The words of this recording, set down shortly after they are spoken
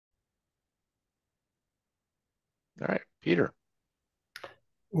All right, Peter.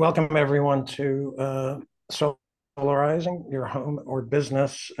 Welcome everyone to Solarizing Your Home or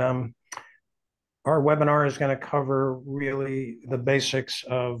Business. Our webinar is going to cover really the basics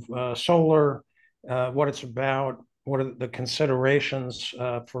of solar, what it's about, what are the considerations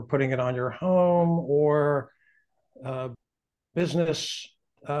for putting it on your home or uh, business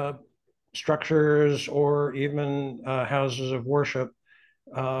structures or even houses of worship.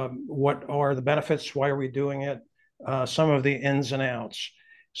 What are the benefits? Why are we doing it? Some of the ins and outs.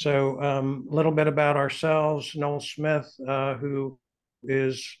 So a little bit about ourselves. Noel Smith, who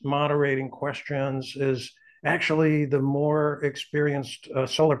is moderating questions, is actually the more experienced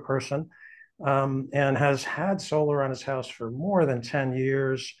solar person and has had solar on his house for more than 10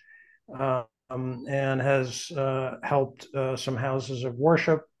 years and has helped some houses of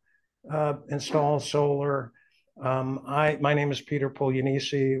worship install solar. My name is Peter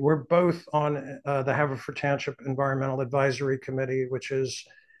Puglianese. We're both on the Haverford Township Environmental Advisory Committee, which is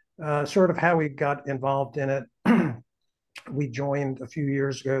sort of how we got involved in it. We joined a few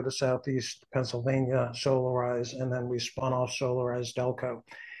years ago the Southeast Pennsylvania Solarize, and then we spun off Solarize Delco.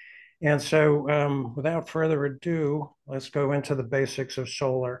 And so without further ado, let's go into the basics of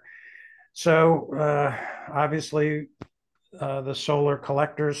solar. So obviously, the solar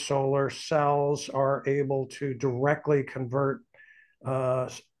collectors, solar cells are able to directly convert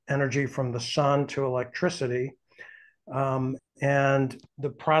energy from the sun to electricity. And the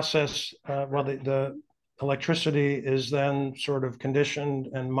process, the electricity is then sort of conditioned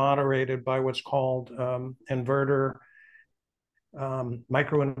and moderated by what's called inverter,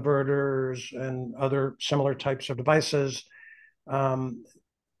 microinverters, and other similar types of devices.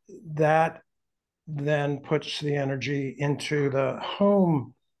 That then puts the energy into the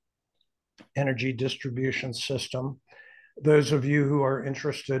home energy distribution system. Those of you who are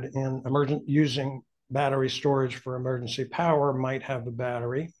interested in using battery storage for emergency power might have a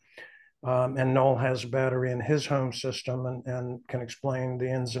battery. And Noel has a battery in his home system and can explain the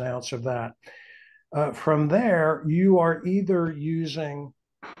ins and outs of that. From there, you are either using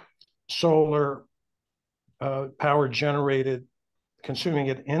solar power generated, consuming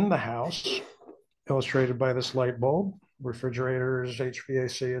it in the house, illustrated by this light bulb, refrigerators,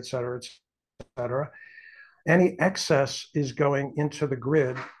 HVAC, et cetera, et cetera. Any excess is going into the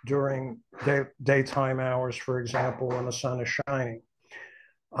grid during daytime hours, for example, when the sun is shining.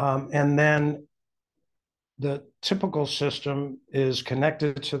 And then the typical system is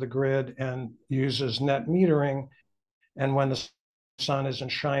connected to the grid and uses net metering. And when the sun isn't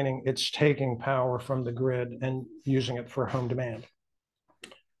shining, it's taking power from the grid and using it for home demand.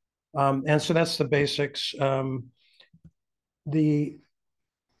 And so that's the basics. This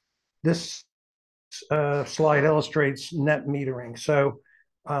slide illustrates net metering. So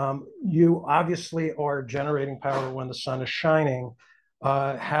you obviously are generating power when the sun is shining.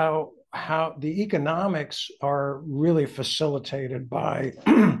 How the economics are really facilitated by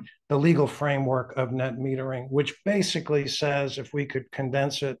the legal framework of net metering, which basically says, if we could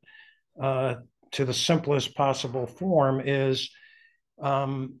condense it to the simplest possible form, is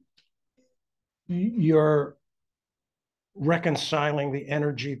you're reconciling the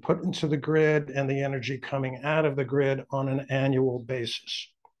energy put into the grid and the energy coming out of the grid on an annual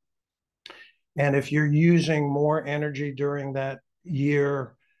basis. And if you're using more energy during that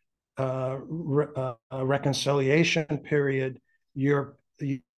year reconciliation period, you're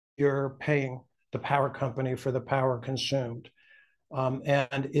paying the power company for the power consumed.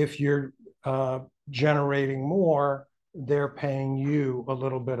 And if you're generating more, they're paying you a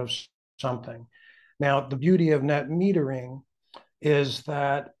little bit of something. Now, the beauty of net metering is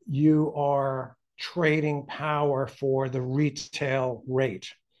that you are trading power for the retail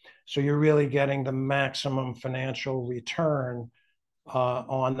rate. So you're really getting the maximum financial return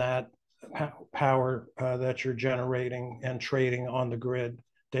on that power that you're generating and trading on the grid,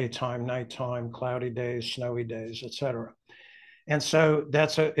 daytime, nighttime, cloudy days, snowy days, et cetera. And so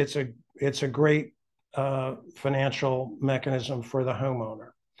it's a great financial mechanism for the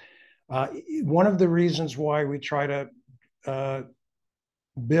homeowner. One of the reasons why we try to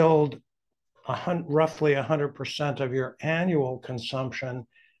build roughly 100% of your annual consumption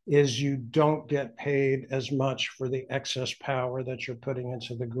is you don't get paid as much for the excess power that you're putting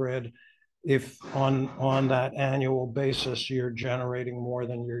into the grid if on that annual basis you're generating more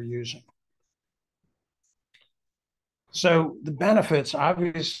than you're using. So the benefits,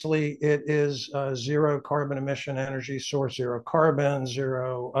 obviously, it is a zero carbon emission energy source, zero carbon,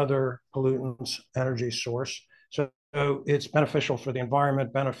 zero other pollutants energy source. So it's beneficial for the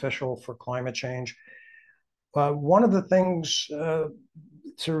environment, beneficial for climate change. One of the things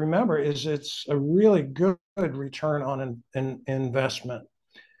to remember is it's a really good return on an investment.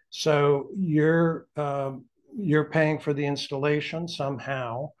 So you're paying for the installation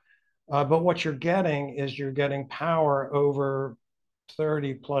somehow, but what you're getting is you're getting power over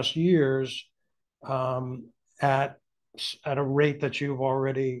 30 plus years um, at at a rate that you've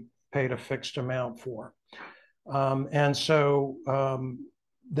already paid a fixed amount for. And so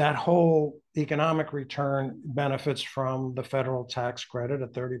that whole economic return benefits from the federal tax credit, a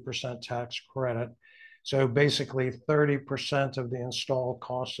 30% tax credit. So basically 30% of the installed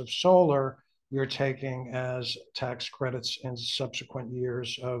cost of solar, you're taking as tax credits in subsequent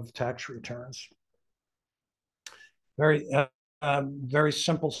years of tax returns. Very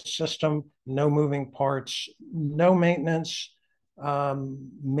simple system, no moving parts, no maintenance.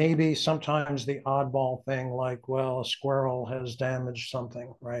 Maybe sometimes the oddball thing like, well, a squirrel has damaged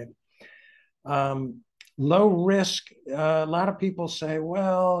something, right? Low risk. A lot of people say,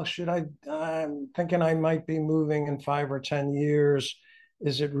 well, I'm thinking I might be moving in 5 or 10 years.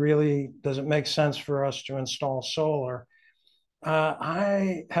 Does it make sense for us to install solar?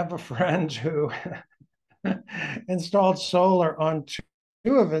 I have a friend who installed solar on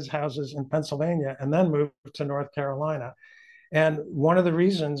two of his houses in Pennsylvania and then moved to North Carolina. And one of the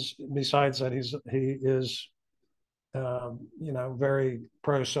reasons, besides that he is very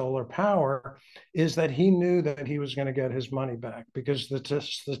pro solar power, is that he knew that he was going to get his money back because the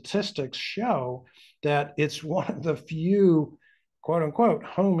statistics show that it's one of the few quote unquote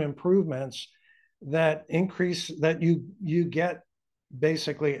home improvements that you get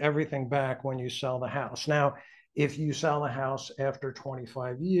basically everything back when you sell the house. Now, if you sell the house after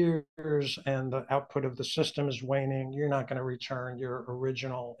 25 years and the output of the system is waning, you're not going to return your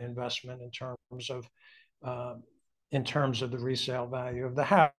original investment uh, in terms of the resale value of the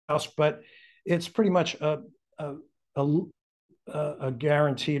house. But it's pretty much a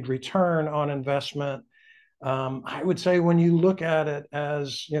guaranteed return on investment. I would say when you look at it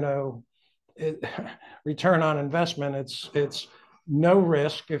as return on investment, it's no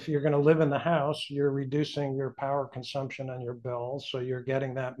risk. If you're going to live in the house, you're reducing your power consumption and your bills, so you're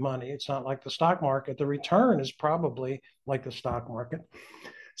getting that money. It's not like the stock market. The return is probably like the stock market.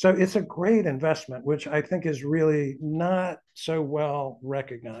 So it's a great investment, which I think is really not so well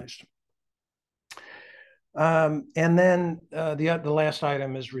recognized. And then the last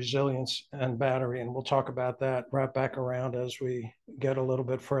item is resilience and battery, and we'll talk about that right back around as we get a little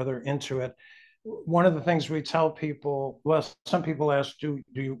bit further into it. One of the things we tell people, well, some people ask, do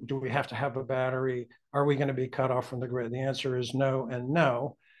we have to have a battery? Are we going to be cut off from the grid? The answer is no and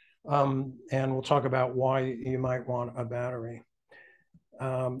no. And we'll talk about why you might want a battery.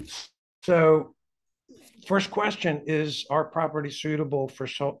 So first question is, are properties suitable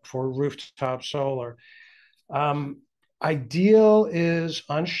for rooftop solar? Ideal is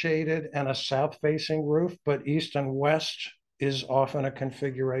unshaded and a south-facing roof, but east and west is often a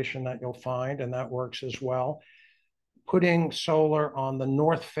configuration that you'll find, and that works as well. Putting solar on the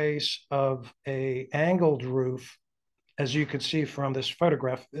north face of an angled roof, as you could see from this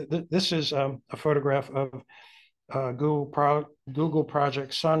photograph, this is a photograph of Google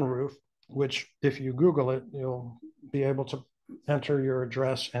Project Sunroof, which if you Google it, you'll be able to enter your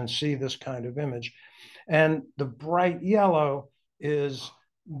address and see this kind of image. And the bright yellow is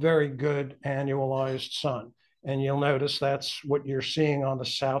very good annualized sun. And you'll notice that's what you're seeing on the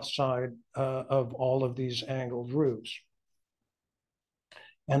south side of all of these angled roofs.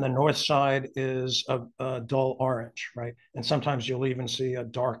 And the north side is a dull orange, right? And sometimes you'll even see a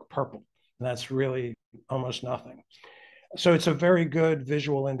dark purple. And that's really almost nothing. So it's a very good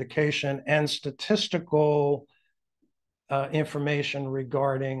visual indication and statistical information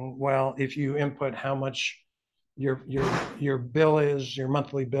regarding, well, if you input how much your bill is, your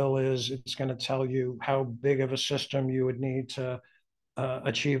monthly bill is, it's going to tell you how big of a system you would need to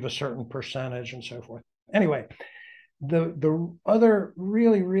achieve a certain percentage and so forth. Anyway, the other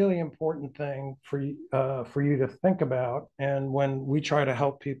really important thing for you to think about, and when we try to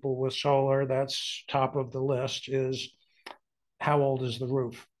help people with solar, that's top of the list, is how old is the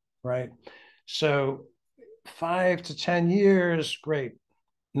roof, right? So 5 to 10 years, great.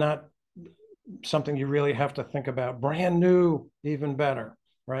 Not something you really have to think about. Brand new, even better,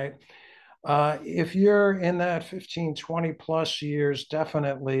 right? If you're in that 15, 20 plus years,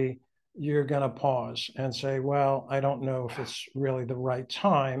 definitely you're going to pause and say, well, I don't know if it's really the right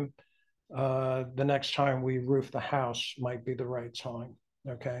time. The next time we roof the house might be the right time,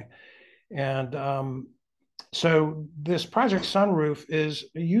 okay? And so this Project Sunroof is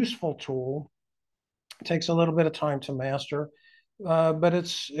a useful tool. It takes a little bit of time to master, but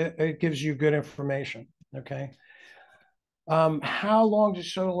it gives you good information, okay? How long do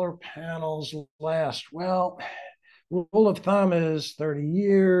solar panels last? Well, rule of thumb is 30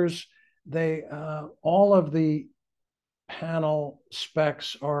 years. They all of the panel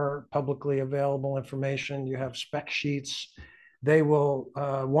specs are publicly available information. You have spec sheets. They will,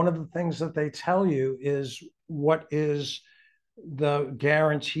 one of the things that they tell you is what is the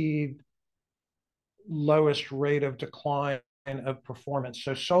guaranteed lowest rate of decline of performance.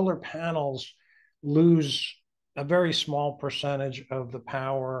 So solar panels lose a very small percentage of the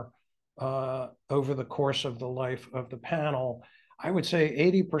power over the course of the life of the panel. I would say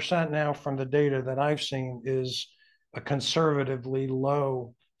 80% now from the data that I've seen is a conservatively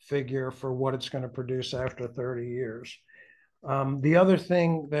low figure for what it's going to produce after 30 years. The other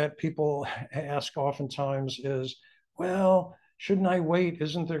thing that people ask oftentimes is, well, shouldn't I wait?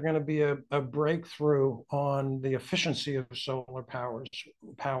 Isn't there going to be a breakthrough on the efficiency of solar power?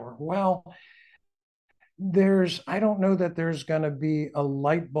 Well, I don't know that there's going to be a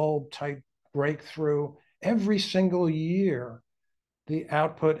light bulb type breakthrough. Every single year, the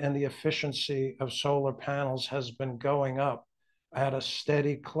output and the efficiency of solar panels has been going up at a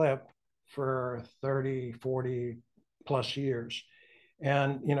steady clip for 30, 40 plus years.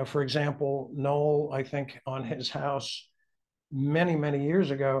 And, for example, Noel, I think on his house many, many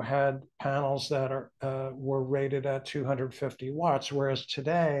years ago had panels that were rated at 250 watts, whereas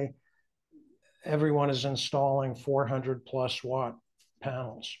today everyone is installing 400 plus watt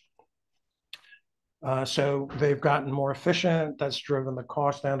panels. So they've gotten more efficient. That's driven the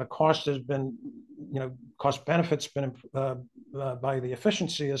cost down. The cost has been, cost benefits been by the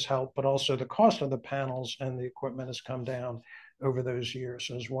efficiency has helped, but also the cost of the panels and the equipment has come down over those years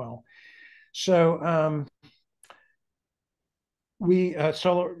as well. So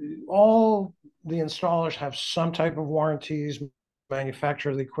all the installers have some type of warranties.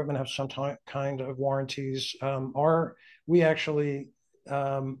 Manufacturers of the equipment have some kind of warranties. We actually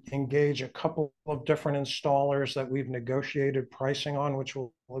engage a couple of different installers that we've negotiated pricing on, which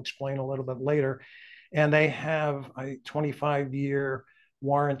we'll explain a little bit later. And they have a 25-year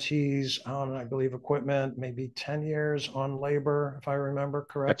warranties on, I believe, equipment, maybe 10 years on labor, if I remember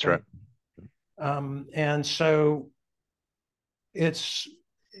correctly. That's right. And so it's,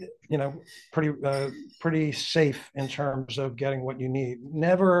 pretty safe in terms of getting what you need.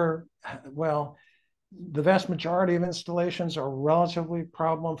 The vast majority of installations are relatively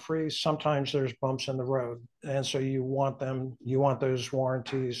problem-free. Sometimes there's bumps in the road. And so you want those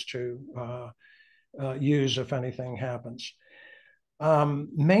warranties to use if anything happens.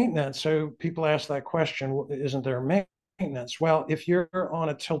 Maintenance. So people ask that question, isn't there maintenance? Well, if you're on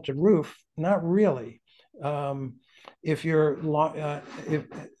a tilted roof, not really. If you're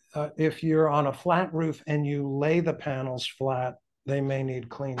on a flat roof and you lay the panels flat, they may need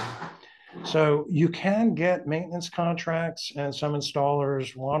cleaning. So you can get maintenance contracts, and some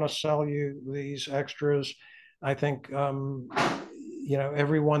installers want to sell you these extras. I think everyone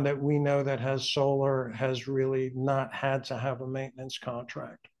that we know that has solar has really not had to have a maintenance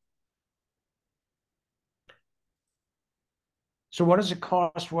contract. So what does it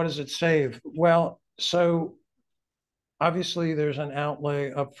cost? What does it save? Well, so obviously there's an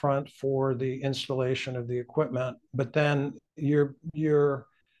outlay upfront for the installation of the equipment, but then you're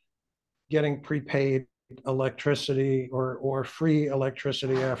getting prepaid electricity or free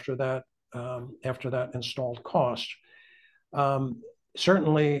electricity after that installed cost.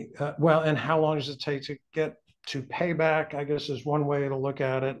 Certainly, and how long does it take to get to payback? I guess is one way to look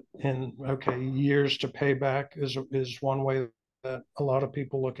at it. And years to payback is one way that a lot of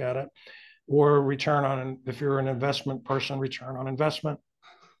people look at it. Or return on, if you're an investment person, return on investment.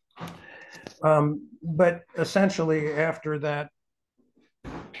 But essentially, after that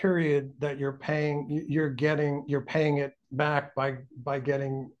period that you're paying it back by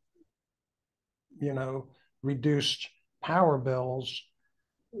getting reduced power bills.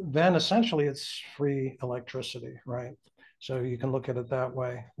 Then essentially it's free electricity, right? So you can look at it that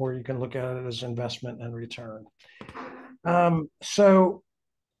way, or you can look at it as investment and return. So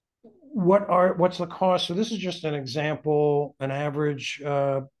what's the cost? So this is just an example, an average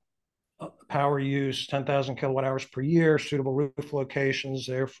power use, 10,000 kilowatt hours per year, suitable roof locations,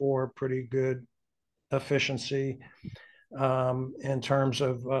 therefore pretty good efficiency in terms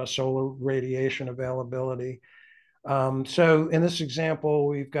of solar radiation availability. So in this example,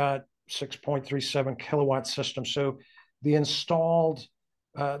 we've got 6.37 kilowatt system. So the installed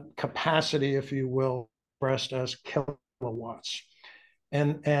capacity, if you will, expressed as kilowatts.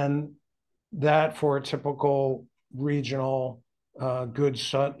 And that for a typical regional good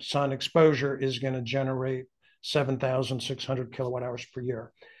sun exposure is going to generate 7,600 kilowatt hours per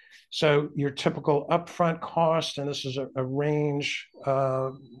year. So your typical upfront cost, and this is a range,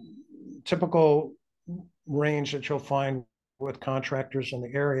 typical range that you'll find with contractors in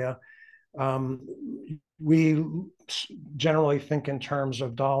the area. Um, we generally think in terms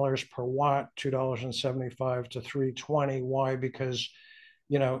of dollars per watt, $2.75 to $3.20. Why? Because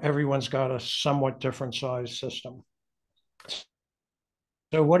everyone's got a somewhat different size system.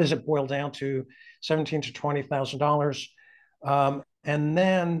 So what does it boil down to? $17,000 to $20,000. And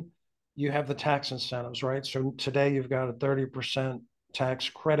then you have the tax incentives, right? So today you've got a 30% tax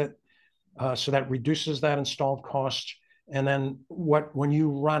credit. So that reduces that installed cost. And then when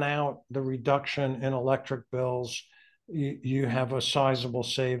you run out the reduction in electric bills, you have a sizable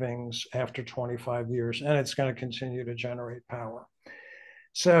savings after 25 years, and it's going to continue to generate power.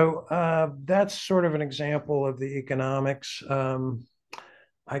 So that's sort of an example of the economics.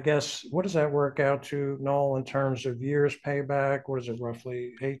 I guess, what does that work out to, Noel, in terms of years payback? What is it,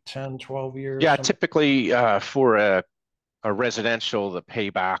 roughly 8, 10, 12 years? Yeah, typically for a residential, the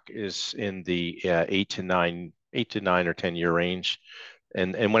payback is in the 8 to 9 or 10 year range.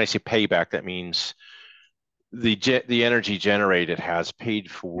 And when I say payback, that means the energy generated has paid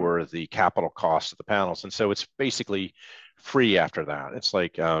for the capital cost of the panels, and so it's basically free after that. It's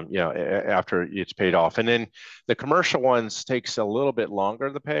like after it's paid off. And then the commercial ones takes a little bit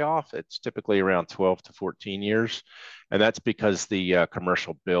longer to pay off. It's typically around 12 to 14 years, and that's because the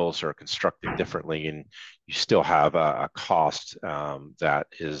commercial bills are constructed differently, and you still have a cost that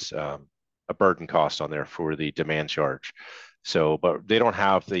is a burden cost on there for the demand charge. So, but they don't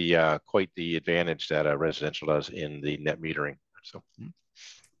have the quite the advantage that a residential does in the net metering. So,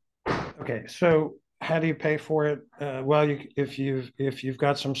 okay. So, how do you pay for it? Well, if you've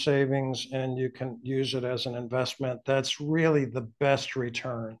got some savings and you can use it as an investment, that's really the best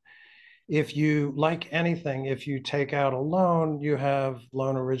return. If you, like anything, if you take out a loan, you have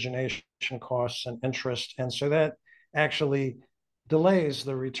loan origination costs and interest, and so that actually delays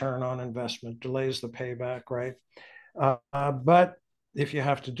the return on investment, delays the payback, right? But if you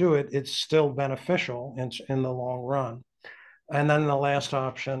have to do it, it's still beneficial in the long run. And then the last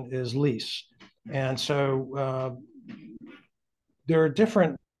option is lease. And so there are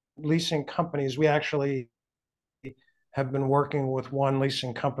different leasing companies. We actually have been working with one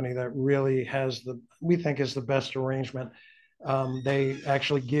leasing company that really we think is the best arrangement. They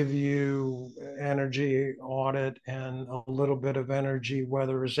actually give you energy audit and a little bit of energy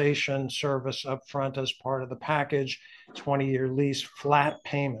weatherization service up front as part of the package, 20-year lease, flat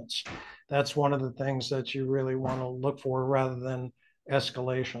payments. That's one of the things that you really want to look for rather than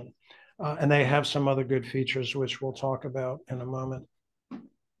escalation. And they have some other good features, which we'll talk about in a moment.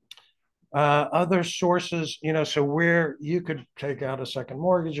 Other sources, so where you could take out a second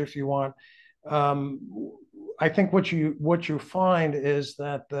mortgage if you want. I think what you find is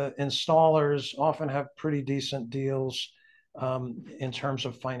that the installers often have pretty decent deals in terms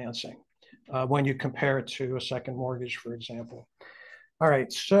of financing when you compare it to a second mortgage, for example. All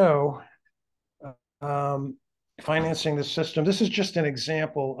right, so financing the system. This is just an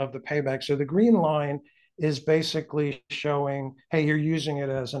example of the payback. So the green line is basically showing, hey, you're using it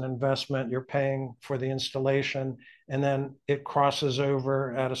as an investment, you're paying for the installation, and then it crosses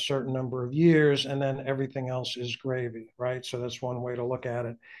over at a certain number of years, and then everything else is gravy, right? So that's one way to look at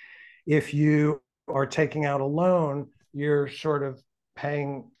it. If you are taking out a loan, you're sort of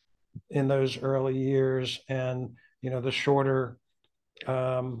paying in those early years, and the shorter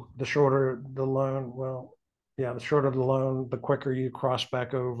the loan, well, yeah, the shorter the loan, the quicker you cross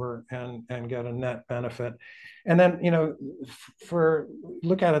back over and get a net benefit. And then,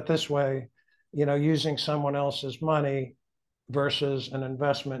 look at it this way, using someone else's money versus an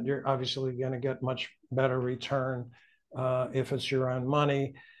investment, you're obviously going to get much better return if it's your own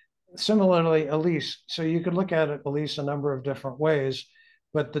money. Similarly, a lease. So you could look at it, a lease, a number of different ways,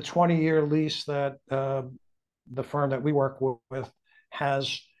 but the 20-year lease that the firm that we work with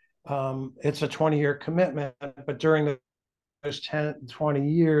has, it's a 20-year commitment, but during those 10, 20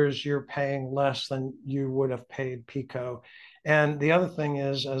 years, you're paying less than you would have paid PICO. And the other thing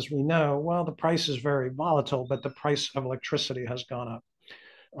is, as we know, well, the price is very volatile, but the price of electricity has gone up.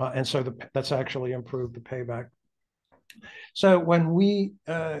 And so that's actually improved the payback. So when we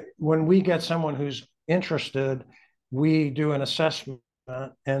get someone who's interested, we do an assessment,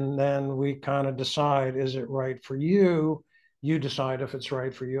 and then we kind of decide, is it right for you? You decide if it's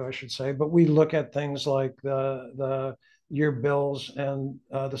right for you, I should say. But we look at things like your bills and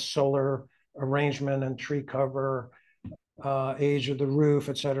the solar arrangement and tree cover, age of the roof,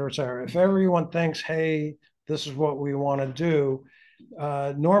 et cetera, et cetera. If everyone thinks, hey, this is what we want to do,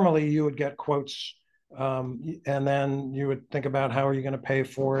 normally you would get quotes And then you would think about how are you going to pay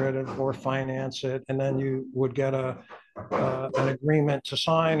for it or finance it. And then you would get an agreement to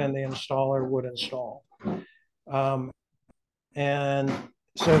sign and the installer would install. And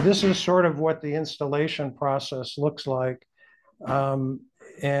so this is sort of what the installation process looks like. And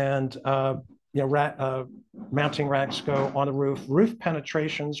mounting racks go on the roof. Roof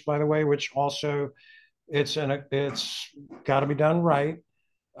penetrations, by the way, which also it's got to be done right.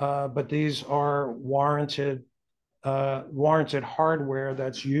 But these are warranted hardware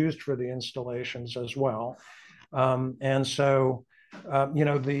that's used for the installations as well. And so,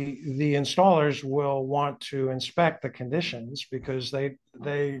 the installers will want to inspect the conditions because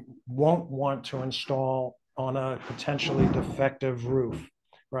they won't want to install on a potentially defective roof,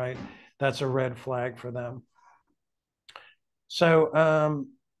 right? That's a red flag for them. So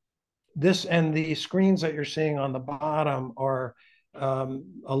this and the screens that you're seeing on the bottom are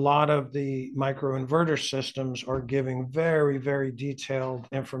a lot of the microinverter systems are giving very, very detailed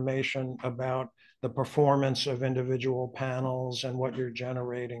information about the performance of individual panels and what you're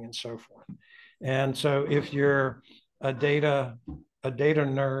generating and so forth. And so if you're a data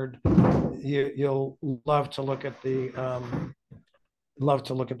nerd, you'll love to look at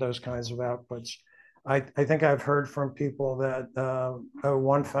those kinds of outputs. I think I've heard from people that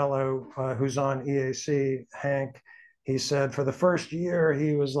one fellow who's on EAC, Hank, he said for the first year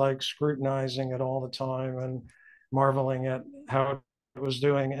he was like scrutinizing it all the time and marveling at how it was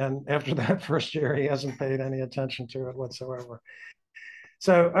doing. And after that first year, he hasn't paid any attention to it whatsoever.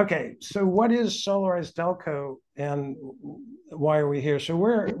 So, okay, so what is Solarize Delco and why are we here? So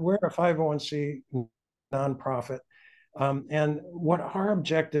we're a 501c nonprofit. And what our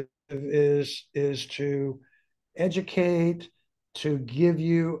objective is to educate, to give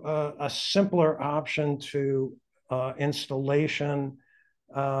you a simpler option to installation.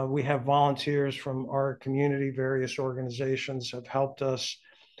 We have volunteers from our community, various organizations have helped us.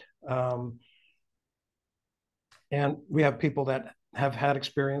 And we have people that have had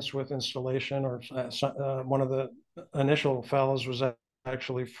experience with installation, or one of the initial fellows was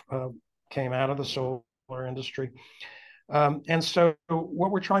actually came out of the solar industry. And so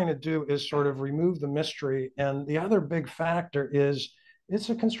what we're trying to do is sort of remove the mystery. And the other big factor is it's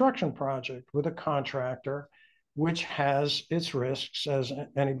a construction project with a contractor, which has its risks, as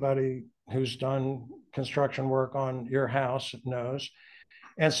anybody who's done construction work on your house knows.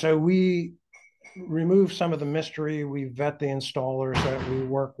 And so we remove some of the mystery. We vet the installers that we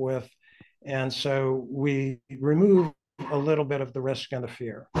work with. And so we remove a little bit of the risk and the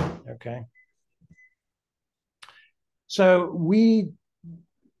fear, okay? So we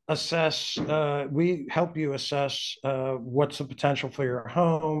help you assess what's the potential for your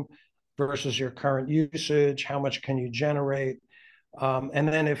home versus your current usage, how much can you generate? And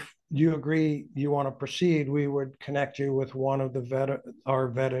then if you agree you want to proceed, we would connect you with one of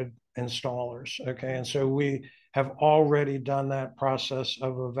our vetted installers, okay? And so we have already done that process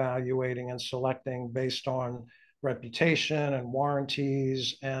of evaluating and selecting based on reputation and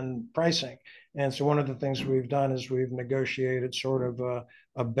warranties and pricing. And so one of the things we've done is we've negotiated sort of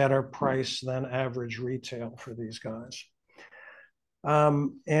a better price than average retail for these guys.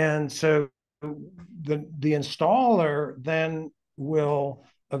 And so the installer then will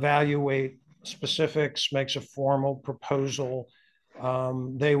evaluate specifics, makes a formal proposal.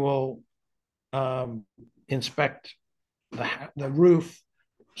 They will inspect the roof,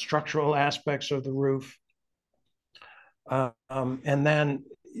 structural aspects of the roof. And then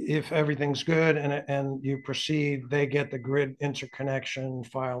if everything's good and you proceed, they get the grid interconnection,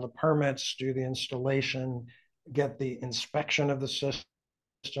 file the permits, do the installation, get the inspection of the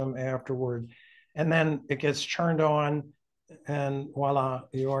system afterward. And then it gets turned on and voila,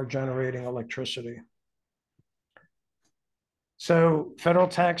 you are generating electricity. So federal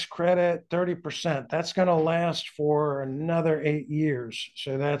tax credit, 30%, that's going to last for another 8 years.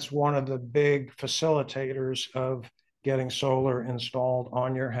 So that's one of the big facilitators of getting solar installed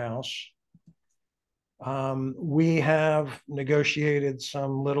on your house. We have negotiated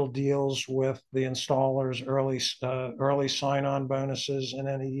some little deals with the installers, early sign-on bonuses in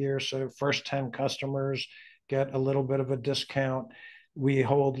any year. So first 10 customers get a little bit of a discount. We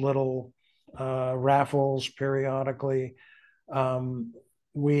hold little raffles periodically.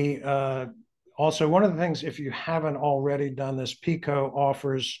 We also, one of the things, if you haven't already done this, PECO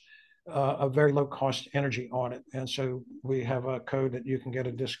offers a very low cost energy audit. And so we have a code that you can get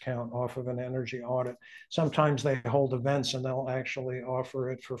a discount off of an energy audit. Sometimes they hold events and they'll actually offer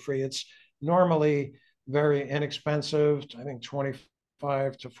it for free. It's normally very inexpensive, I think $25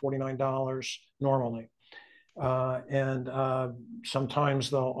 to $49 normally. And sometimes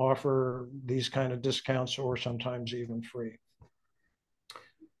they'll offer these kind of discounts or sometimes even free.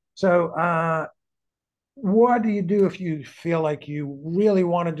 So what do you do if you feel like you really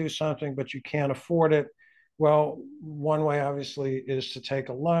want to do something, but you can't afford it? Well, one way obviously is to take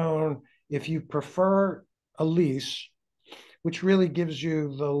a loan. If you prefer a lease, which really gives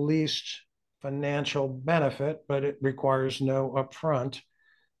you the least financial benefit, but it requires no upfront,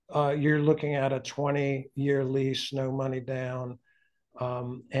 you're looking at a 20-year lease, no money down.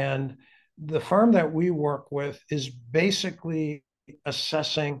 And the firm that we work with is basically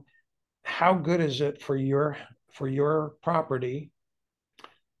assessing how good is it for your property,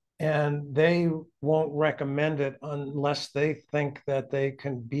 and they won't recommend it unless they think that they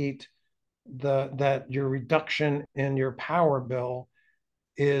can beat that your reduction in your power bill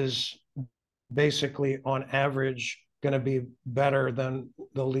is basically on average going to be better than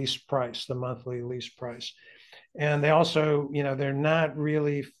the lease price, the monthly lease price. And they also, they're not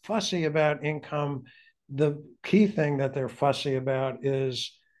really fussy about income. The key thing that they're fussy about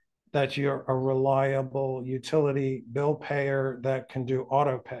is that you're a reliable utility bill payer that can do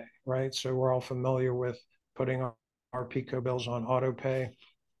auto pay, right? So we're all familiar with putting our PICO bills on auto pay.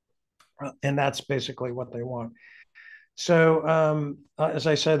 And that's basically what they want. So as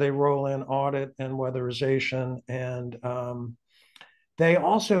I said, they roll in audit and weatherization, and they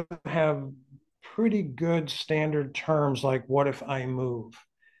also have pretty good standard terms like what if I move?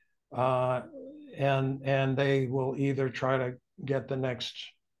 Uh, and they will either try to get the next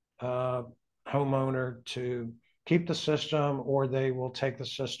homeowner to keep the system, or they will take the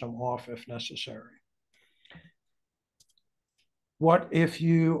system off if necessary. What if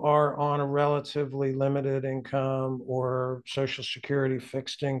you are on a relatively limited income or Social Security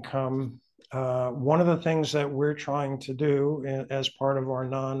fixed income? One of the things that we're trying to do as part of our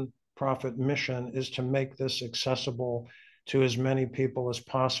nonprofit mission is to make this accessible to as many people as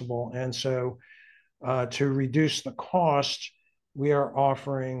possible. And so to reduce the cost, we are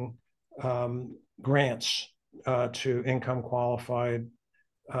offering grants to income qualified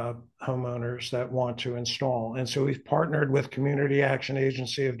homeowners that want to install. And so we've partnered with Community Action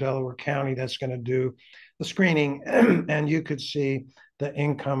Agency of Delaware County that's going to do the screening, and you could see the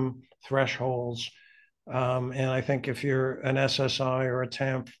income thresholds. And I think if you're an SSI or a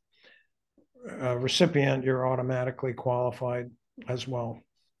TAMP recipient, you're automatically qualified as well.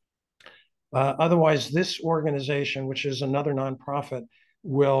 Otherwise, this organization, which is another nonprofit,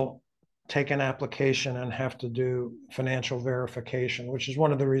 will take an application and have to do financial verification, which is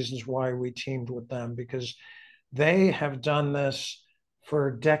one of the reasons why we teamed with them, because they have done this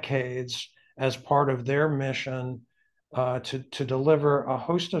for decades as part of their mission to deliver a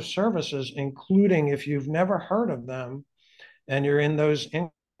host of services, including, if you've never heard of them and you're in those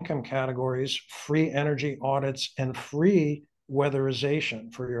income categories, free energy audits and free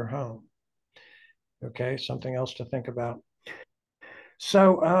weatherization for your home. Okay, something else to think about.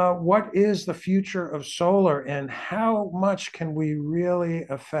 So what is the future of solar, and how much can we really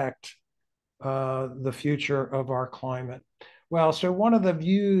affect the future of our climate? Well, so one of the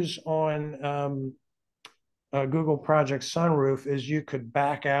views on Google Project Sunroof is you could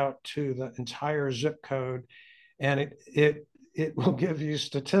back out to the entire zip code, and it will give you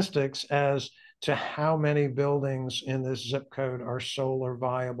statistics as to how many buildings in this zip code are solar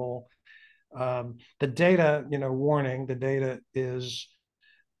viable. The data, warning, the data is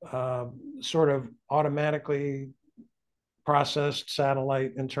sort of automatically processed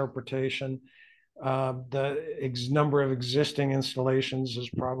satellite interpretation. The number of existing installations is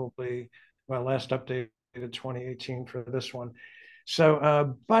probably, well, last updated 2018 for this one.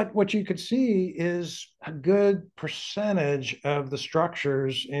 So, but what you could see is a good percentage of the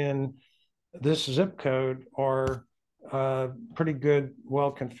structures in this zip code are pretty good,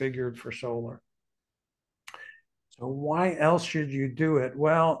 well configured for solar. So why else should you do it?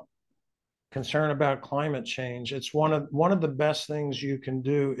 Well, concern about climate change. It's one of the best things you can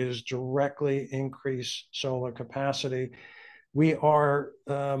do is directly increase solar capacity. We are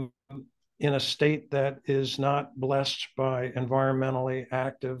in a state that is not blessed by environmentally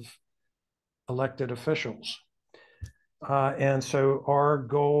active elected officials. And so our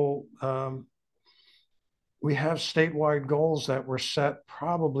goal, we have statewide goals that were set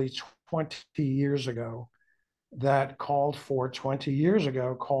probably 20 years ago that called for 20 years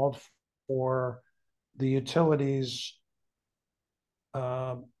ago called for the utilities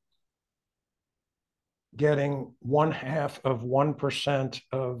getting 0.5%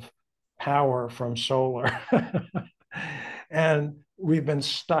 of power from solar. And we've been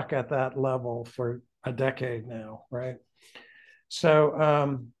stuck at that level for a decade now, right?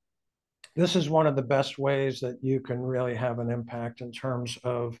 So this is one of the best ways that you can really have an impact in terms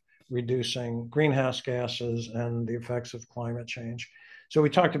of reducing greenhouse gases and the effects of climate change. So we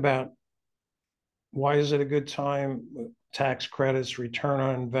talked about why is it a good time, tax credits, return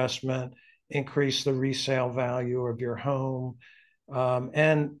on investment, increase the resale value of your home,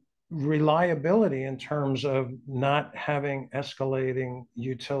 and reliability in terms of not having escalating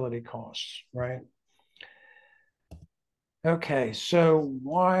utility costs, right? Okay, so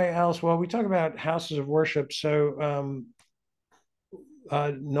why else? Well, we talk about houses of worship. So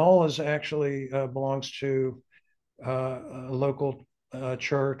Knowles actually belongs to a local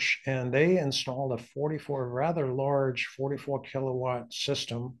church, and they installed a 44, rather large 44 kilowatt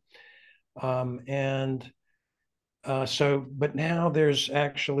system. But now there's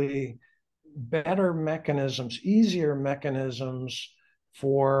actually better mechanisms, easier mechanisms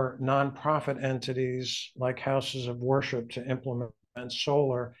for nonprofit entities like houses of worship to implement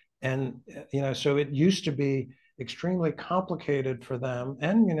solar. And, so it used to be extremely complicated for them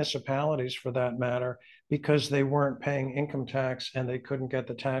and municipalities for that matter, because they weren't paying income tax and they couldn't get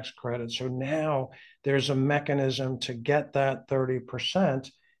the tax credit. So now there's a mechanism to get that 30%,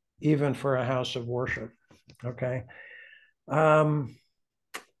 even for a house of worship. Okay.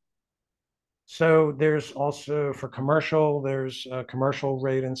 So there's also for commercial, there's a commercial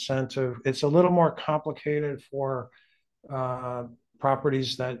rate incentive. It's a little more complicated for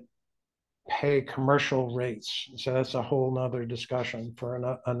properties that pay commercial rates. So that's a whole nother discussion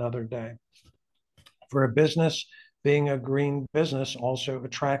for another day. For a business, being a green business also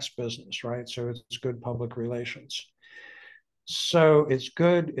attracts business, right? So it's good public relations. So it's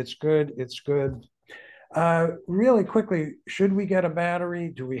good, it's good, it's good. Really quickly, should we get a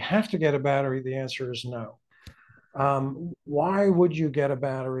battery? Do we have to get a battery? The answer is no. Why would you get a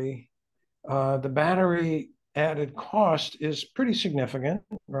battery? The battery added cost is pretty significant,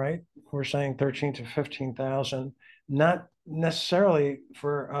 right? We're saying 13 to 15,000, not necessarily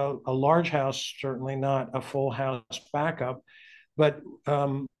for a large house, certainly not a full house backup, but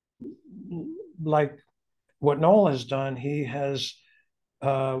like what Noel has done, he has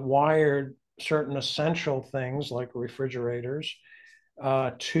wired certain essential things like refrigerators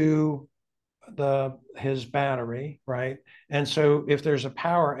to his battery, right? And so if there's a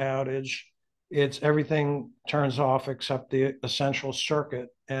power outage, everything turns off except the essential circuit,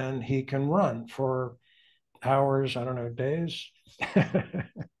 and he can run for hours, I don't know, days.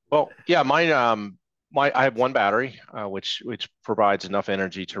 Well, yeah, I have one battery, which provides enough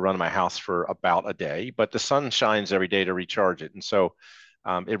energy to run my house for about a day, but the sun shines every day to recharge it. And so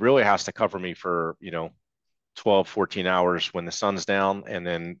it really has to cover me for, 12, 14 hours when the sun's down, and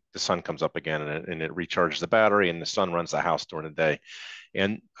then the sun comes up again and it recharges the battery, and the sun runs the house during the day.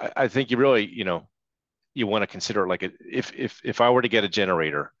 And I think you really, you want to consider it like if I were to get a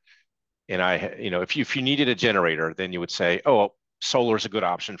generator and if you needed a generator, then you would say, oh, solar is a good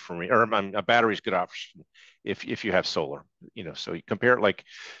option for me, or a battery is a good option if you have solar, so you compare it like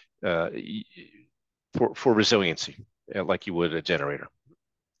uh, for resiliency, like you would a generator.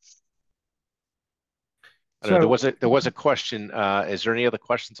 I don't know, there was a question. Is there any other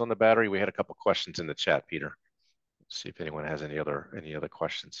questions on the battery? We had a couple questions in the chat, Peter. Let's see if anyone has any other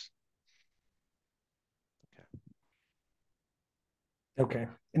questions. Okay.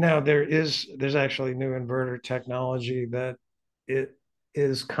 Now there's actually new inverter technology that it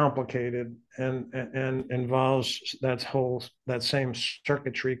is complicated and involves that same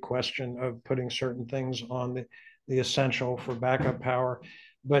circuitry question of putting certain things on the essential for backup power.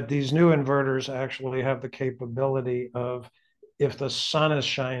 But these new inverters actually have the capability of, if the sun is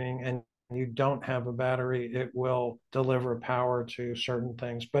shining and you don't have a battery, it will deliver power to certain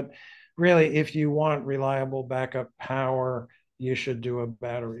things. But really, if you want reliable backup power, you should do a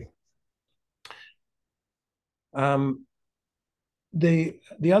battery. The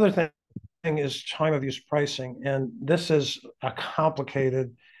other thing is time of use pricing, and this is a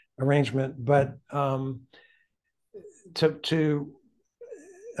complicated arrangement, but to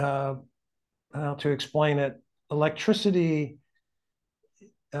explain it, electricity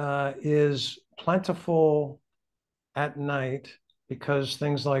is plentiful at night because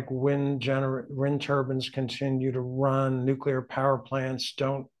things like wind turbines continue to run, nuclear power plants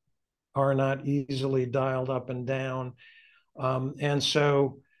are not easily dialed up and down. And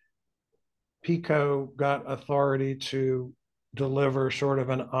so PECO got authority to deliver sort of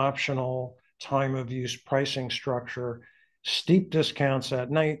an optional time of use pricing structure, steep discounts at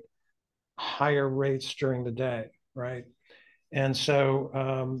night, higher rates during the day, right? And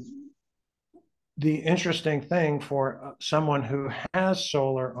so the interesting thing for someone who has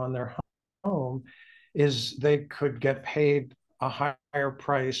solar on their home is they could get paid a higher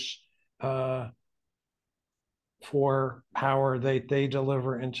price for power they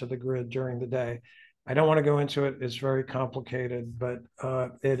deliver into the grid during the day. I don't want to go into it. It's very complicated, but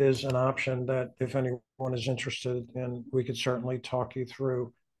it is an option that if anyone is interested in, we could certainly talk you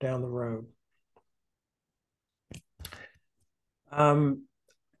through down the road.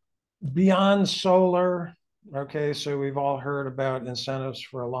 Beyond solar, okay, so we've all heard about incentives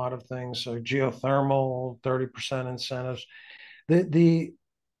for a lot of things. So geothermal, 30% incentives. The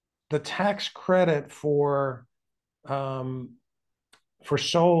tax credit for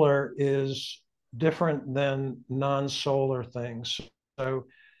solar is different than non-solar things. So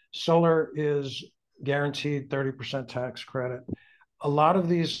solar is guaranteed 30% tax credit. A lot of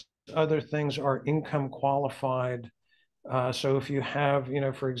these other things are income qualified. So if you have,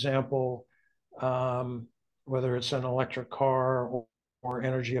 for example, whether it's an electric car or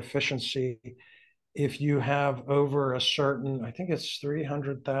energy efficiency, if you have over a certain, I think it's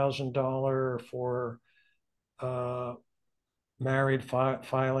 $300,000 for married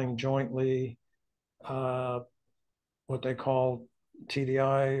filing jointly, what they call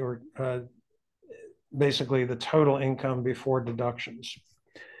TDI, or basically the total income before deductions.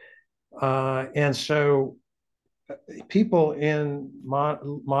 And so people in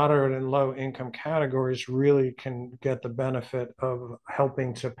moderate and low income categories really can get the benefit of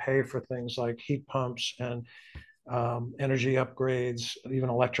helping to pay for things like heat pumps and energy upgrades, even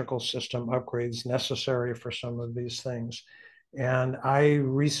electrical system upgrades necessary for some of these things. And I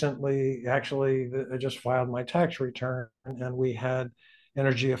recently, actually, I just filed my tax return, and we had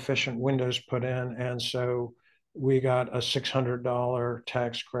energy efficient windows put in. And so we got a $600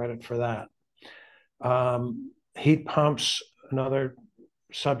 tax credit for that. Heat pumps, another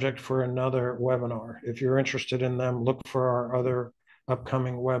subject for another webinar. If you're interested in them, look for our other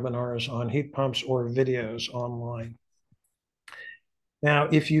upcoming webinars on heat pumps or videos online. Now,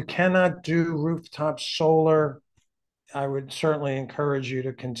 if you cannot do rooftop solar, I would certainly encourage you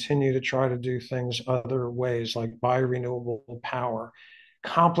to continue to try to do things other ways, like buy renewable power.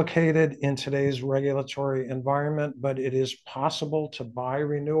 Complicated in today's regulatory environment, but it is possible to buy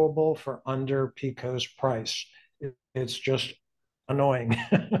renewable for under PECO's price. It's just annoying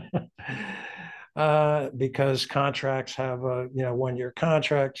because contracts have a 1-year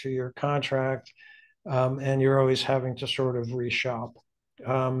contract, 2-year contract, and you're always having to sort of reshop.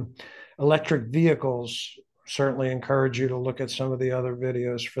 Electric vehicles, certainly encourage you to look at some of the other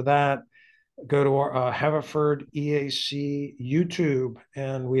videos for that. Go to our Haverford EAC YouTube,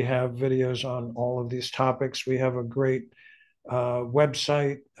 and we have videos on all of these topics. We have a great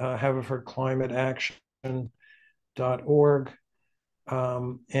website, haverfordclimateaction.org.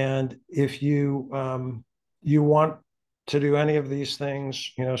 And if you want to do any of these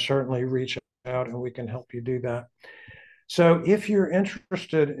things, certainly reach out and we can help you do that. So if you're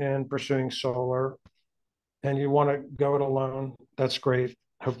interested in pursuing solar and you want to go it alone, that's great.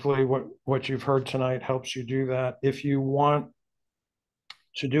 Hopefully what you've heard tonight helps you do that. If you want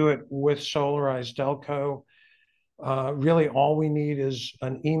to do it with Solarize Delco, really all we need is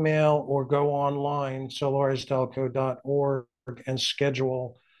an email or go online, solarizedelco.org, and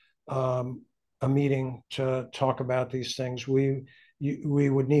schedule a meeting to talk about these things. We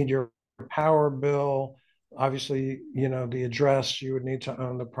would need your power bill, obviously, the address, you would need to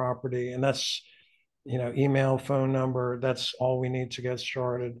own the property, and that's, email, phone number, that's all we need to get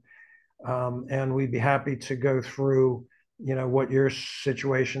started. And we'd be happy to go through, what your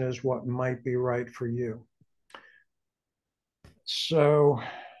situation is, what might be right for you. So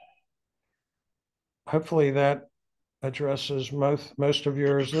hopefully that addresses most of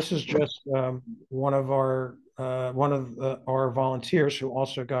yours. This is just one of our volunteers who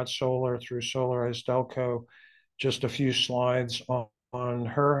also got solar through Solarize Delco. Just a few slides on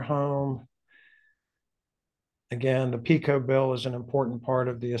her home. Again, the PECO bill is an important part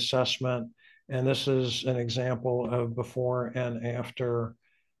of the assessment, and this is an example of before and after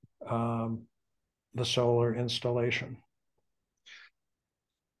the solar installation.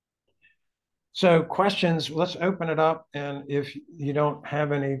 So questions, let's open it up. And if you don't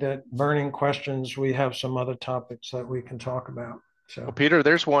have any burning questions, we have some other topics that we can talk about. So, well, Peter,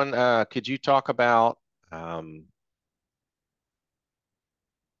 there's one. Could you talk about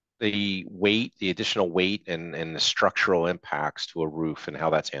the weight, the additional weight and the structural impacts to a roof and how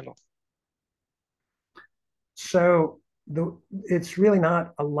that's handled? So it's really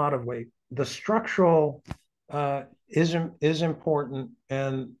not a lot of weight. The structural is important,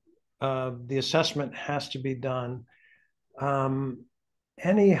 and the assessment has to be done.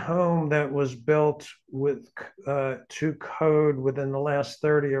 Any home that was built with to code within the last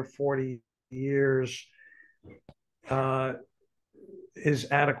 30 or 40 years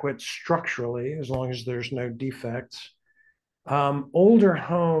is adequate structurally, as long as there's no defects. Older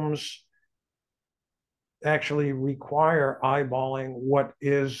homes actually require eyeballing what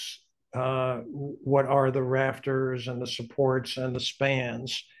are the rafters and the supports and the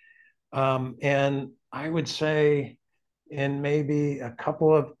spans. And I would say in maybe a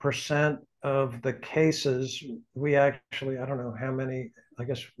couple of percent of the cases, we actually, I don't know how many, I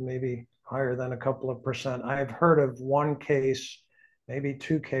guess maybe higher than a couple of percent. I've heard of one case, maybe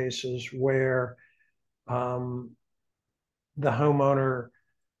two cases, where the homeowner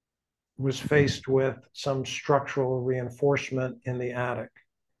was faced with some structural reinforcement in the attic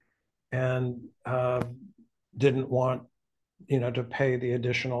and didn't want, to pay the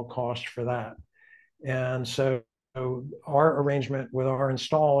additional cost for that. And so our arrangement with our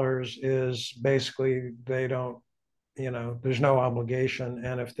installers is basically they don't, there's no obligation.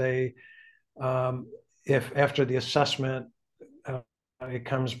 And if after the assessment, it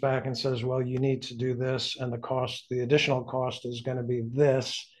comes back and says, well, you need to do this, and the additional cost is going to be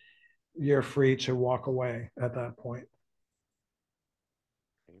this, you're free to walk away at that point.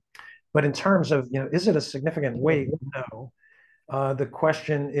 But in terms of, is it a significant weight? No. The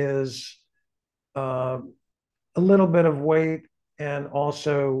question is a little bit of weight and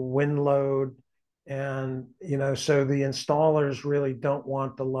also wind load. And, so the installers really don't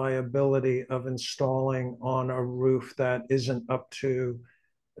want the liability of installing on a roof that isn't up to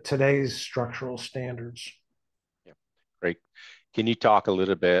today's structural standards. Yeah, great. Can you talk a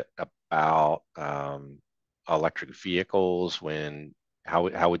little bit about electric vehicles?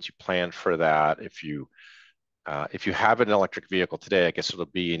 How would you plan for that? If you have an electric vehicle today, I guess it'll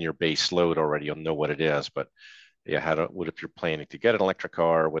be in your base load already. You'll know what it is. But yeah, what if you're planning to get an electric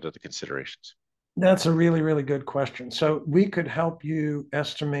car? What are the considerations? That's a really, really good question. So we could help you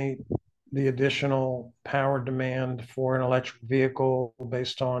estimate the additional power demand for an electric vehicle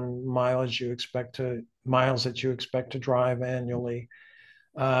based on miles that you expect to drive annually.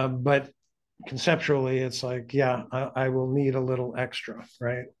 But conceptually, it's like, yeah, I will need a little extra,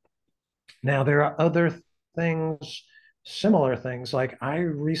 right? Now, there are other things, similar things, like I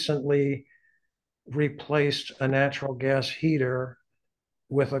recently replaced a natural gas heater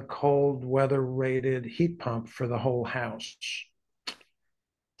with a cold weather rated heat pump for the whole house.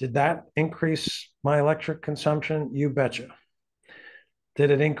 Did that increase my electric consumption? You betcha.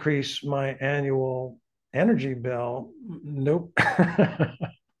 Did it increase my annual energy bill? Nope.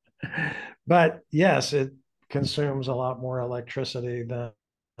 But yes, it consumes a lot more electricity than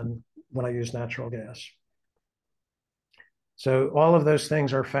when I use natural gas. So all of those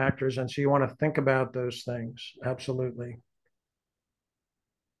things are factors. And so you want to think about those things. Absolutely.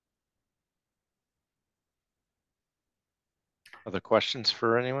 Other questions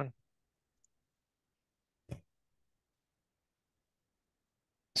for anyone?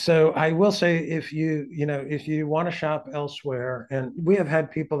 So I will say, if you want to shop elsewhere, and we have had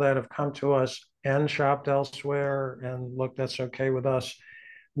people that have come to us and shopped elsewhere, and look, that's okay with us.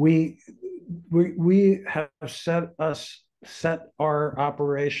 We have set our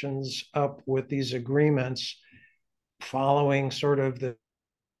operations up with these agreements following sort of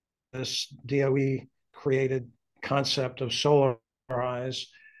this DOE created concept of Solarize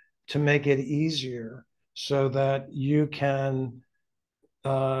to make it easier so that you can,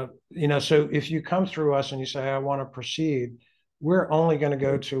 so if you come through us and you say, I want to proceed, we're only going to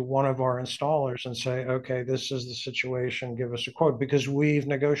go to one of our installers and say, okay, this is the situation, give us a quote, because we've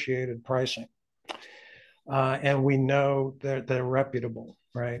negotiated pricing. And we know that they're reputable,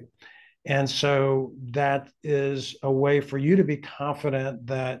 right? And so that is a way for you to be confident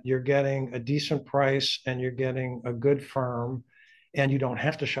that you're getting a decent price and you're getting a good firm, and you don't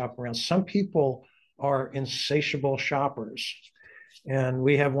have to shop around. Some people are insatiable shoppers. And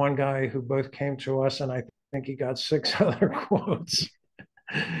we have one guy who both came to us, and I think he got 6 other quotes,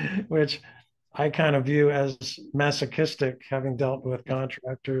 which I kind of view as masochistic, having dealt with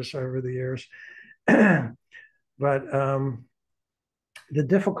contractors over the years. But the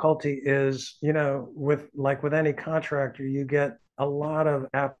difficulty is, with any contractor, you get a lot of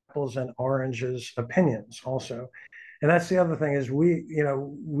apples and oranges opinions also. And that's the other thing, is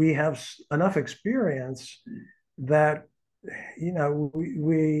we have enough experience that,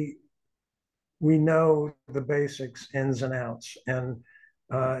 we know the basics, ins and outs, and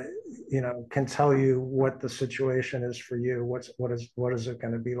can tell you what the situation is for you. What is it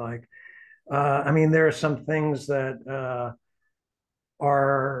going to be like? I mean, there are some things that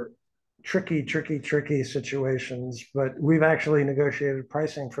are tricky situations, but we've actually negotiated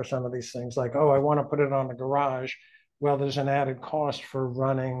pricing for some of these things. Like, oh, I want to put it on the garage. Well, there's an added cost for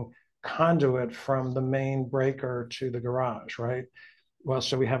running conduit from the main breaker to the garage, right? Well,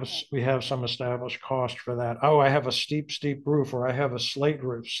 so we have some established cost for that. Oh, I have a steep roof, or I have a slate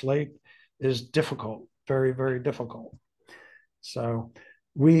roof. Slate is difficult, very, very difficult. So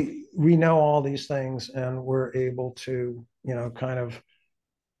we know all these things, and we're able to, kind of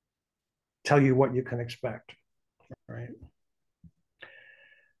tell you what you can expect, right?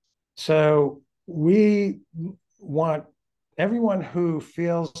 So we want everyone who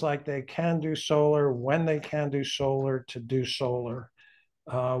feels like they can do solar, when they can do solar, to do solar.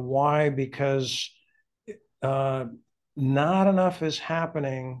 Why? Because uh, not enough is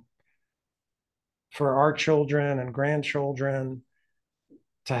happening for our children and grandchildren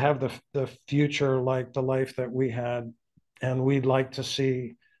to have the future like the life that we had. And we'd like to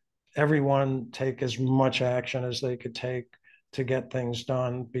see everyone take as much action as they could take to get things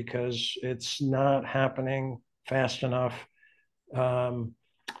done, because it's not happening fast enough, um,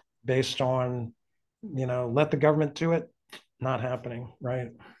 based on, let the government do it, not happening,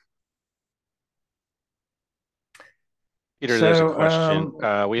 right? Peter, there's a So,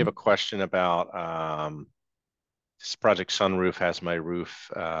 question. We have a question about this project sunroof has my roof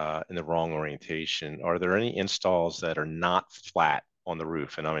in the wrong orientation. Are there any installs that are not flat on the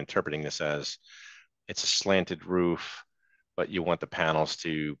roof? And I'm interpreting this as it's a slanted roof, but you want the panels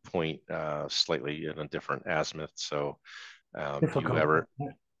to point slightly in a different azimuth. So do you difficult. ever,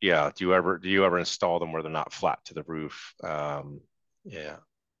 yeah, do you ever install them where they're not flat to the roof? Yeah.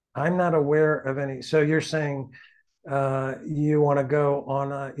 I'm not aware of any. So you're saying you want to go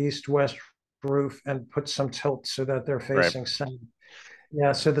on a east-west roof and put some tilt so that they're Right. facing south.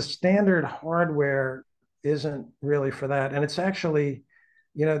 Yeah, so the standard hardware isn't really for that. And it's actually,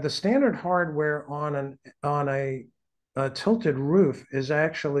 the standard hardware on a tilted roof is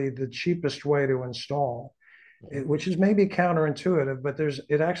actually the cheapest way to install, which is maybe counterintuitive, but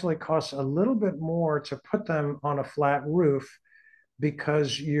it actually costs a little bit more to put them on a flat roof,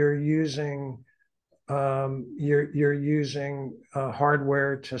 because you're using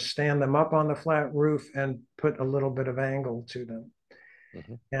hardware to stand them up on the flat roof and put a little bit of angle to them.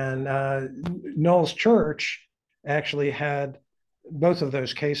 Mhm. And Knowles Church actually had both of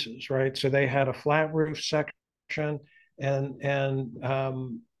those cases, right? So they had a flat roof section, and and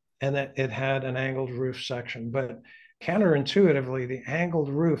um, and that it had an angled roof section. But counterintuitively, the angled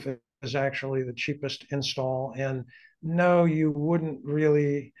roof is actually the cheapest install. And no, you wouldn't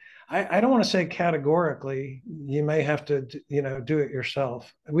really. I don't want to say categorically. You may have to, do it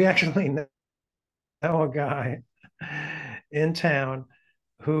yourself. We actually know a guy in town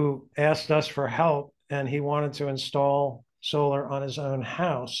who asked us for help, and he wanted to install solar on his own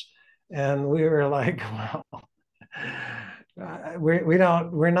house. And we were like, well,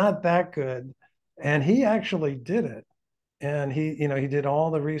 we're not that good. And he actually did it. And he did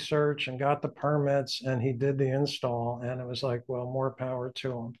all the research and got the permits, and he did the install. And it was like, well, more power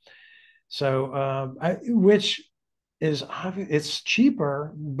to him. So, which is, it's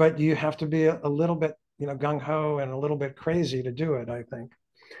cheaper, but you have to be a little bit, gung ho and a little bit crazy to do it, I think.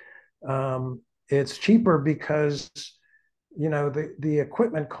 It's cheaper because, the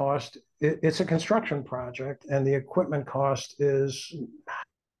equipment cost, it's a construction project, and the equipment cost is,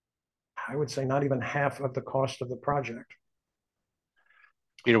 I would say, not even half of the cost of the project.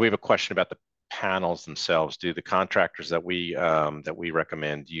 We have a question about the panels themselves. Do the contractors that we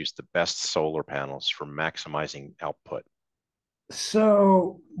recommend use the best solar panels for maximizing output?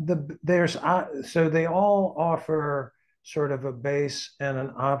 So so they all offer sort of a base and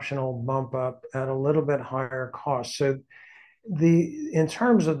an optional bump up at a little bit higher cost. So in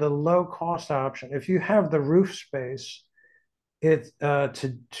terms of the low cost option, if you have the roof space,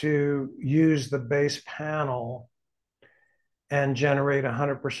 to use the base panel and generate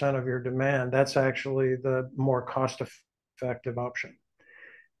 100% of your demand, that's actually the more cost effective option.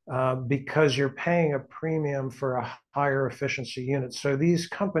 Because you're paying a premium for a higher efficiency unit. So these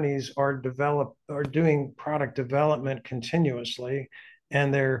companies are doing product development continuously,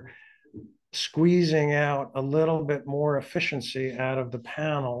 and they're squeezing out a little bit more efficiency out of the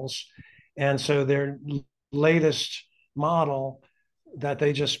panels. And so their latest model that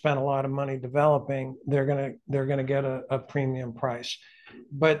they just spent a lot of money developing, they're gonna get a premium price.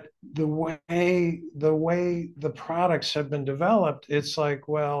 But the way the products have been developed, it's like,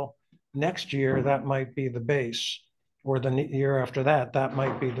 well, next year that might be the base, or the year after that that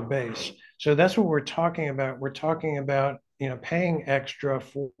might be the base. So that's what we're talking about. We're talking about, paying extra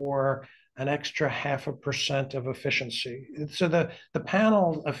for an extra 0.5% of efficiency. So the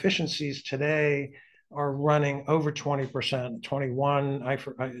panel efficiencies today are running over 20%, 21.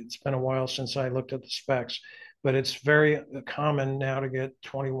 It's been a while since I looked at the specs, but it's very common now to get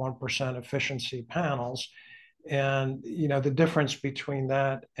 21% efficiency panels. And the difference between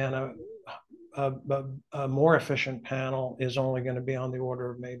that and a, a more efficient panel is only going to be on the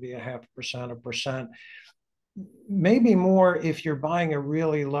order of maybe 0.5%, 1%, maybe more if you're buying a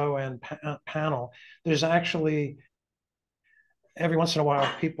really low end panel. There's actually, every once in a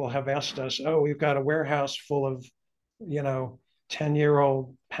while, people have asked us, oh, we've got a warehouse full of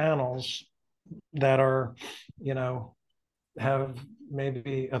 10-year-old panels that are, have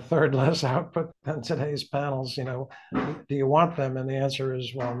maybe a third less output than today's panels. Do you want them? And the answer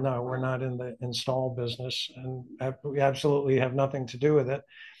is, well, no, we're not in the install business, and we absolutely have nothing to do with it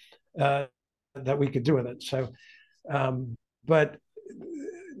that we could do with it. So, but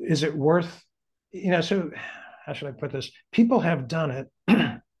is it worth, so how should I put this? People have done it.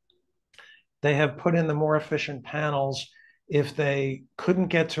 They have put in the more efficient panels if they couldn't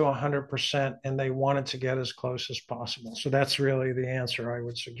get to 100% and they wanted to get as close as possible. So that's really the answer I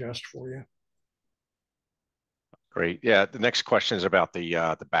would suggest for you. Great. Yeah. The next question is about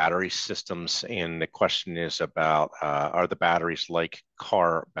the battery systems, and the question is about are the batteries like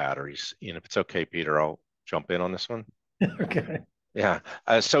car batteries? And if it's okay, Peter, I'll jump in on this one. Okay. Yeah.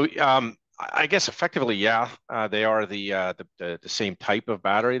 I guess effectively, yeah, they are the same type of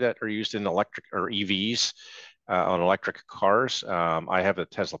battery that are used in electric or EVs on electric cars. I have a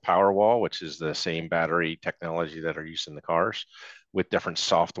Tesla Powerwall, which is the same battery technology that are used in the cars, with different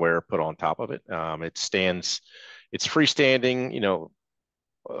software put on top of it. It's freestanding,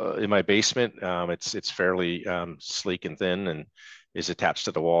 in my basement. It's fairly sleek and thin, and is attached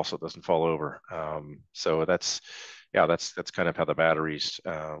to the wall so it doesn't fall over. So that's kind of how the batteries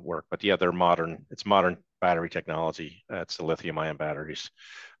work. But yeah, they're modern. It's modern battery technology. It's the lithium-ion batteries.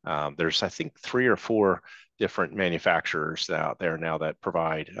 There's, I think, 3 or 4 different manufacturers out there now that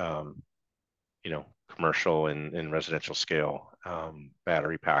provide, commercial and residential scale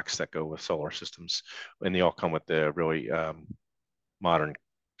battery packs that go with solar systems, and they all come with the really modern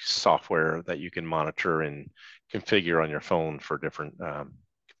software that you can monitor and configure on your phone for different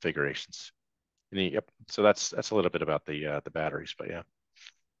configurations. Yep. So that's a little bit about the batteries, but yeah.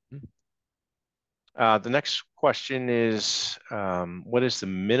 The next question is, what is the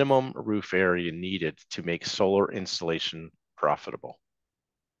minimum roof area needed to make solar installation profitable?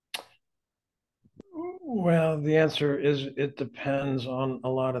 Well, the answer is it depends on a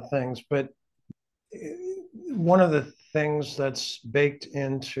lot of things, but one of the things that's baked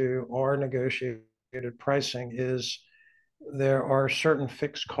into our negotiated pricing is there are certain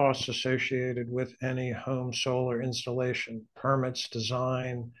fixed costs associated with any home solar installation: permits,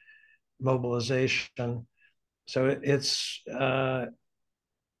 design, mobilization. So it's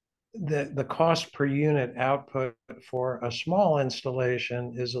the cost per unit output for a small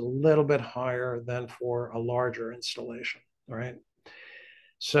installation is a little bit higher than for a larger installation, right?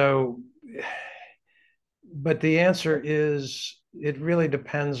 So, but the answer is it really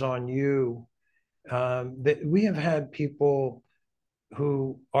depends on you. We have had people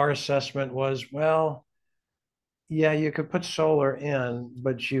who our assessment was, well, yeah, you could put solar in,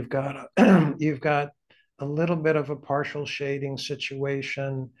 but you've got you've got a little bit of a partial shading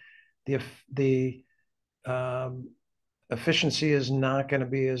situation. The efficiency is not going to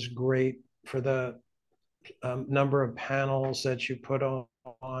be as great for the number of panels that you put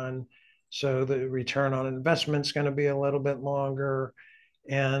on. So the return on investment is going to be a little bit longer.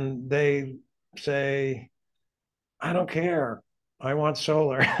 And they say, I don't care. I want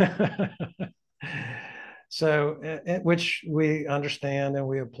solar. So, which we understand and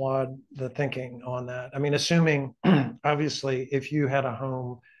we applaud the thinking on that. I mean, assuming, obviously, if you had a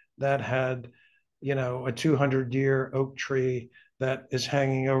home that had, a 200-year oak tree that is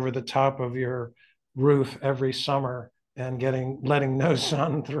hanging over the top of your roof every summer and letting no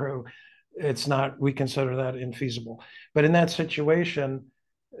sun through, we consider that infeasible. But in that situation,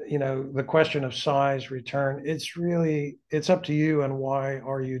 the question of size, return, it's up to you and why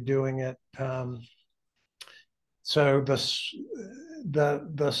are you doing it. So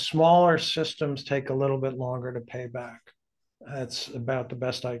the smaller systems take a little bit longer to pay back. That's about the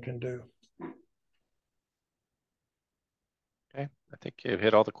best I can do. Okay, I think you've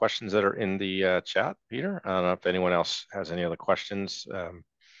hit all the questions that are in the chat, Peter. I don't know if anyone else has any other questions.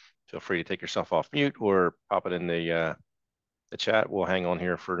 Feel free to take yourself off mute or pop it in the chat. We'll hang on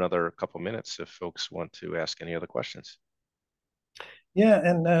here for another couple minutes if folks want to ask any other questions. Yeah,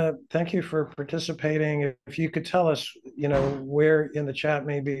 and thank you for participating. If you could tell us, where in the chat,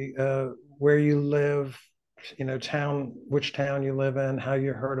 maybe where you live, which town you live in, how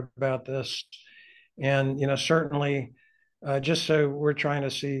you heard about this, and certainly, just so we're trying to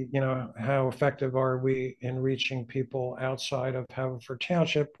see, how effective are we in reaching people outside of Haverford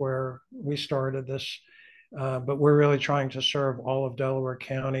Township, where we started this. but we're really trying to serve all of Delaware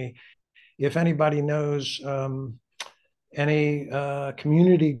County. If anybody knows any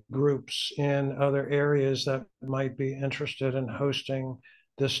community groups in other areas that might be interested in hosting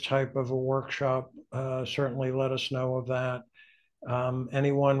this type of a workshop, certainly let us know of that.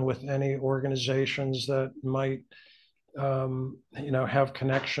 Anyone with any organizations that might have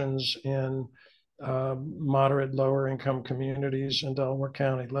connections in moderate, lower income communities in Delaware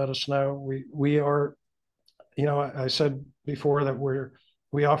County, let us know. We are, I said before that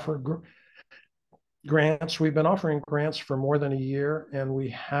we offer grants. We've been offering grants for more than a year, and we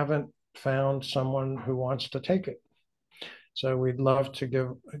haven't found someone who wants to take it. So we'd love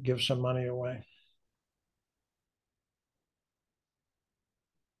to give some money away.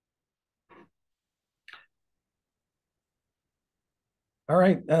 All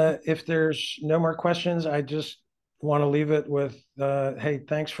right. If there's no more questions, I just want to leave it with, hey,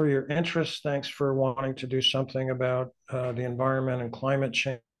 thanks for your interest. Thanks for wanting to do something about the environment and climate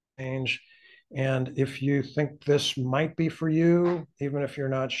change. And if you think this might be for you, even if you're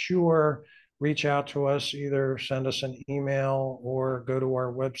not sure, reach out to us, either send us an email or go to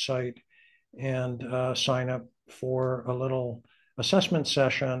our website and sign up for a little assessment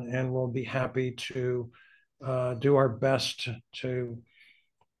session, and we'll be happy to do our best to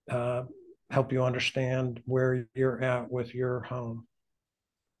help you understand where you're at with your home.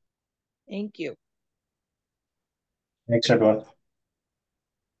 Thank you. Thanks, everyone.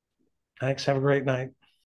 Thanks. Have a great night.